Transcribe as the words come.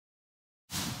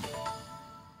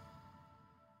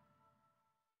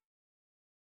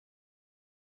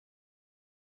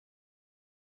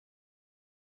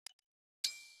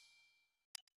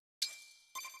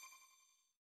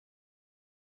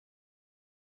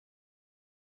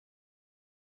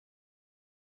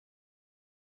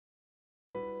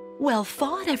Well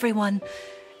fought, everyone.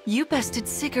 You bested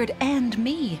Sigurd and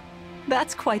me.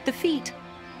 That's quite the feat.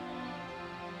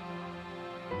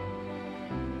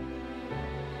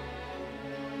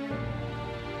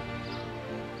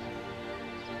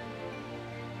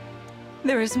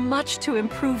 There is much to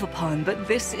improve upon, but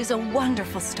this is a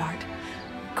wonderful start.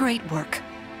 Great work.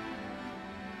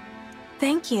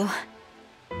 Thank you.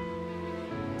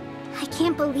 I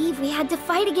can't believe we had to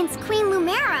fight against Queen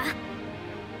Lumera.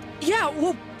 Yeah,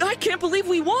 well, I can't believe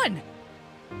we won!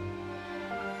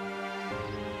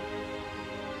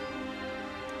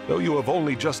 Though you have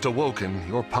only just awoken,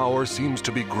 your power seems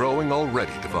to be growing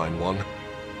already, Divine One.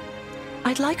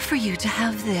 I'd like for you to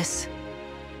have this.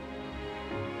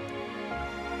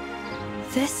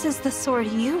 This is the sword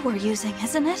you were using,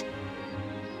 isn't it?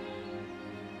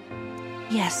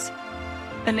 Yes.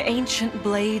 An ancient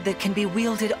blade that can be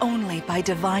wielded only by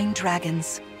divine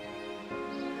dragons.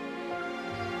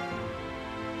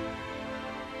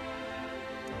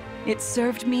 It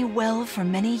served me well for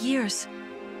many years,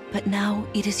 but now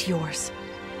it is yours.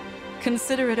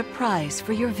 Consider it a prize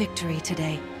for your victory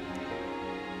today.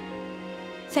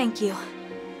 Thank you.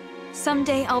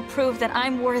 Someday I'll prove that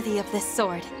I'm worthy of this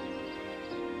sword.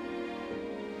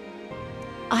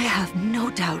 I have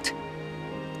no doubt.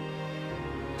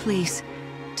 Please,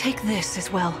 take this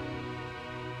as well.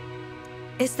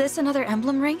 Is this another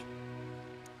emblem ring?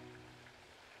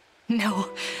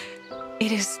 No,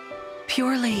 it is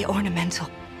purely ornamental.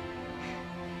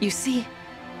 You see,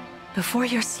 before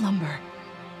your slumber,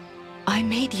 I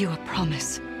made you a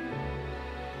promise.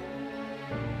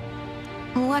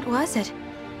 What was it?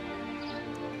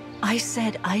 I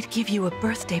said I'd give you a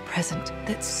birthday present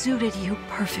that suited you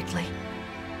perfectly.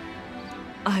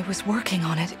 I was working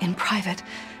on it in private,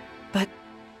 but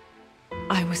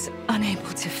I was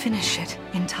unable to finish it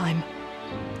in time.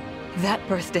 That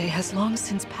birthday has long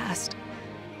since passed,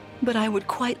 but I would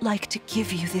quite like to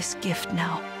give you this gift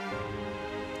now.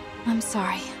 I'm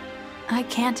sorry. I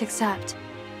can't accept.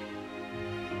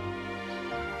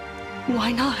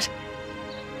 Why not?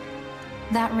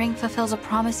 That ring fulfills a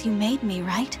promise you made me,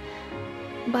 right?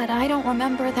 But I don't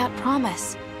remember that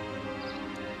promise.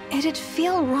 It'd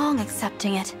feel wrong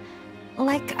accepting it.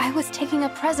 Like I was taking a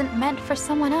present meant for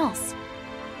someone else.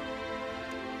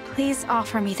 Please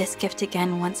offer me this gift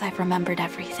again once I've remembered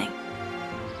everything.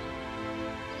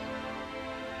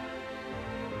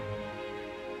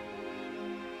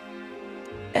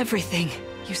 Everything,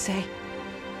 you say?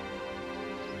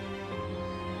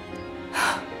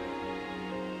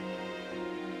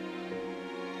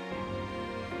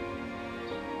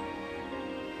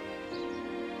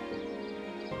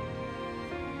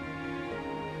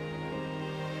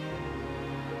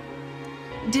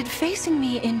 Did facing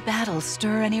me in battle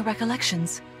stir any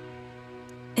recollections?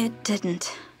 It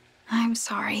didn't. I'm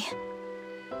sorry.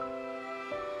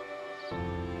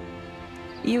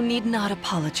 You need not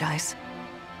apologize.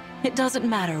 It doesn't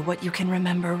matter what you can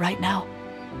remember right now.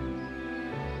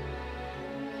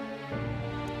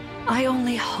 I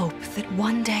only hope that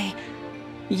one day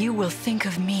you will think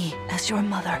of me as your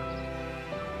mother.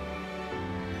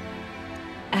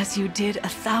 As you did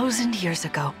 1,000 years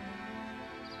ago.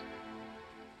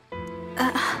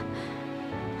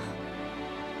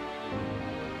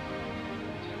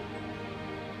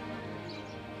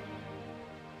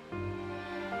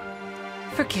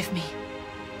 Forgive me.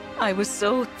 I was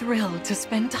so thrilled to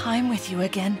spend time with you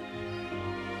again.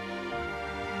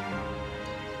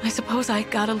 I suppose I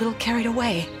got a little carried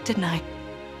away, didn't I?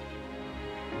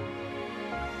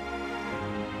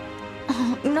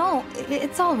 No,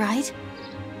 it's all right.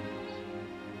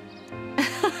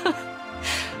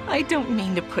 I don't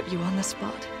mean to put you on the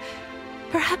spot.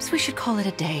 Perhaps we should call it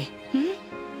a day, hmm?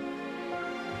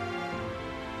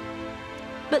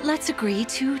 But let's agree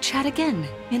to chat again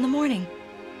in the morning.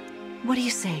 What do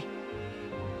you say?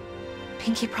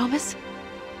 Pinky promise?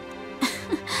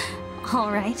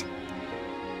 All right.